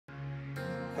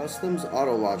Customs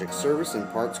Autologic Service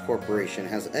and Parts Corporation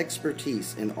has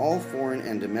expertise in all foreign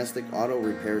and domestic auto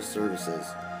repair services.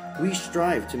 We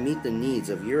strive to meet the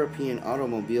needs of European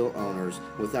automobile owners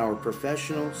with our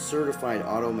professional, certified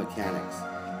auto mechanics.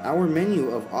 Our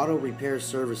menu of auto repair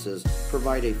services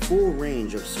provide a full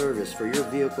range of service for your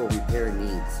vehicle repair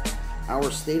needs.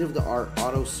 Our state-of-the-art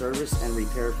auto service and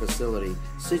repair facility,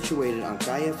 situated on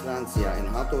Calle Francia in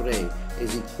Hato Rey,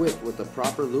 is equipped with the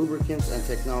proper lubricants and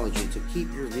technology to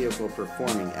keep your vehicle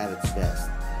performing at its best.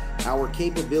 Our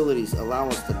capabilities allow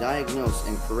us to diagnose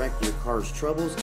and correct your car's troubles